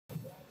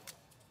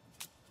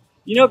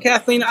You know,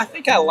 Kathleen, I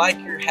think I like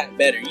your hat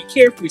better. You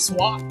care if we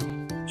swap?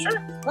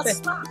 Sure, let's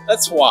swap.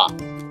 Let's swap.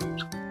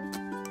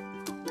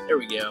 There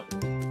we go.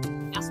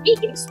 Now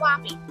speaking of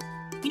swapping,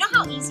 you know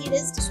how easy it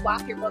is to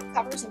swap your book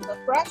covers in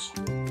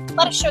BookBrush?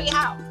 Let us show you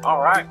how.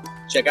 All right,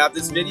 check out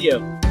this video.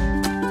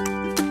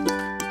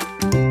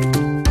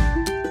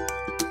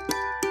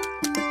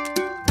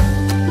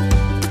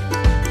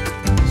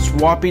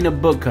 Swapping a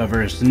book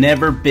cover has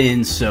never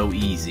been so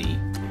easy.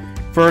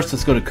 First,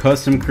 let's go to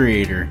Custom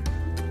Creator.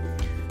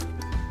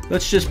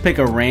 Let's just pick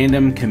a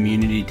random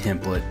community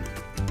template.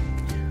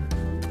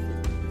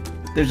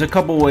 There's a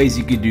couple ways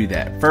you could do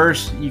that.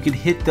 First, you could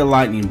hit the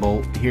lightning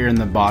bolt here in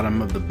the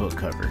bottom of the book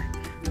cover.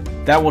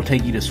 That will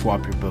take you to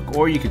swap your book,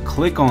 or you could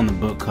click on the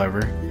book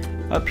cover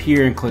up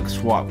here and click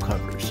swap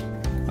covers.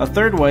 A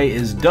third way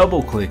is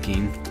double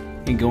clicking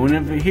and going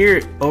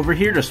over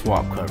here to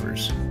swap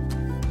covers.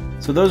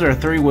 So those are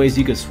 3 ways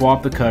you could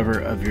swap the cover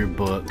of your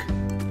book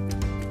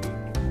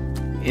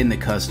in the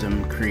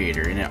Custom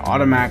Creator, and it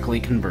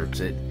automatically converts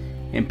it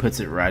and puts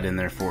it right in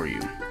there for you.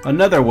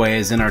 Another way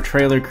is in our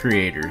Trailer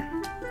Creator.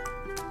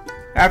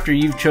 After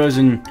you've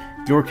chosen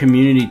your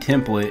community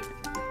template,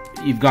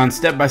 you've gone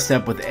step by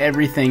step with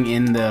everything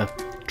in the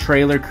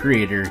Trailer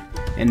Creator,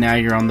 and now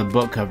you're on the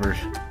book cover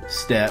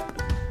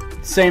step.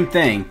 Same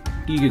thing,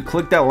 you could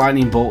click that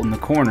lightning bolt in the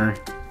corner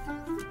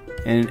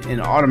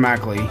and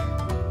automatically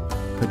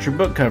put your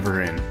book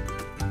cover in.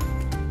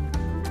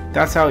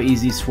 That's how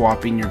easy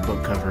swapping your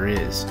book cover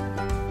is.